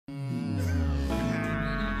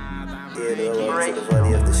Yet I walk through the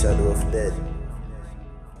valley of the shadow of death,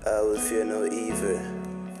 I will fear no evil,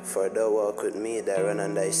 for thou walk with me, thy rod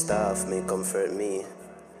and thy staff may comfort me.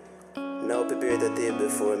 Now prepare the table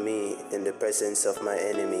before me in the presence of my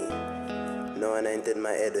enemy. Now anointed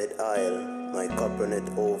my head with oil, my cup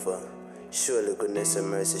runneth over. Surely goodness and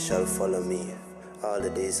mercy shall follow me all the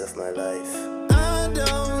days of my life. I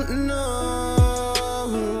don't know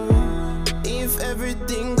if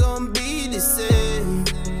everything gon' be the same.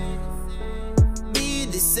 Be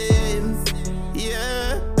the same,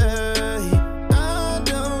 yeah. I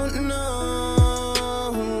don't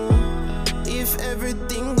know if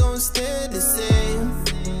everything gon' stay the same.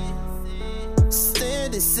 Stay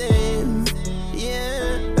the same,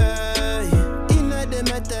 yeah. In a day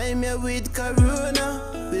my time here with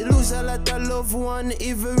Corona, we lose a lot of loved one,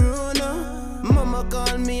 even Rona. Mama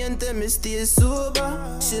call me and tell me stay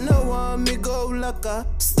sober. She know want me go like a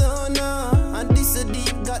stoner. And this a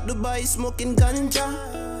deep got Dubai smoking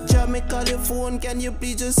ganja. Job me call your phone, can you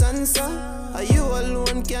please just answer? Are you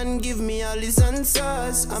alone can give me all these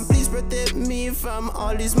answers? And please protect me from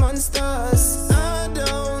all these monsters. I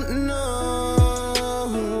don't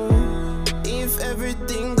know if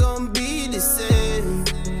everything gon' be the same.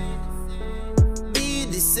 Be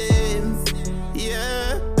the same,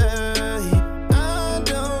 yeah. I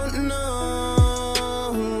don't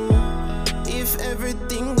know if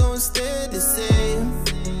everything gon' stay the same.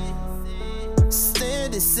 Stay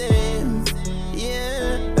the same,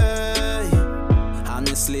 yeah.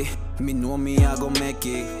 Honestly, me know me I go make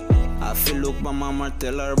it. I feel look my mama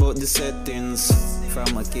tell her about the settings.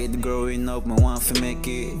 From a kid growing up, me want to make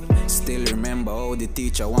it. Still remember how the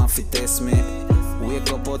teacher want to test me.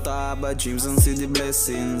 Wake up out of bad dreams and see the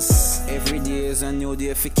blessings. Every day is a new day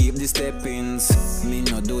if you keep the steppings. Me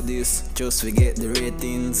no do this, just forget the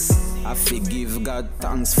ratings. I forgive God,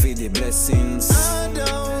 thanks for the blessings. I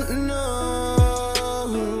don't know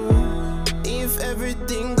if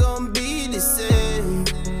everything gon' be the same.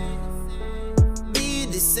 Be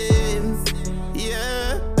the same,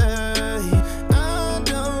 yeah. I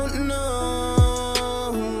don't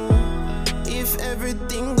know if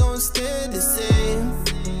everything gon' stay the same.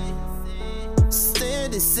 Stay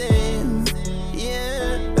the same,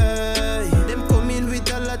 yeah. Them come in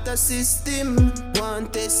with a lot of system.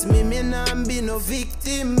 Want test me, me nah be no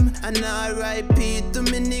victim. And R.I.P. to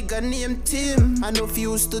me nigga named Tim. I know if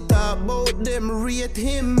you used to talk about them, rate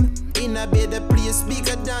him. In a better place,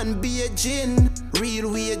 bigger than Beijing.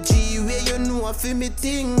 Real way G, where you know I feel me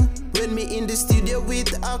thing. When me in the studio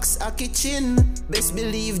with Axe a kitchen, best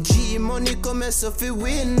believe G money come as if we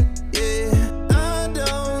win, yeah. I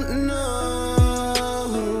don't know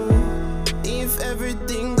if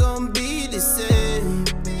everything gon' be the same.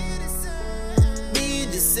 Be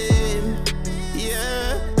the same,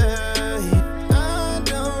 yeah. I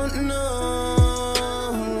don't know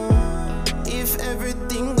if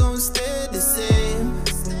everything gon' stay the same.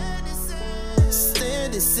 Stay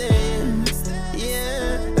the same,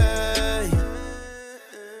 yeah.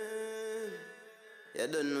 You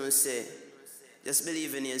don't know, say, just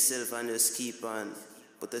believe in yourself and just keep on.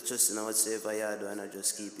 Put a trust in whatsoever you do and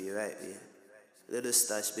just keep it right here. Little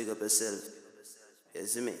stash, big up yourself. You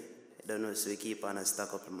see me? You don't know, so we keep on and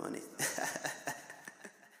stack up the money.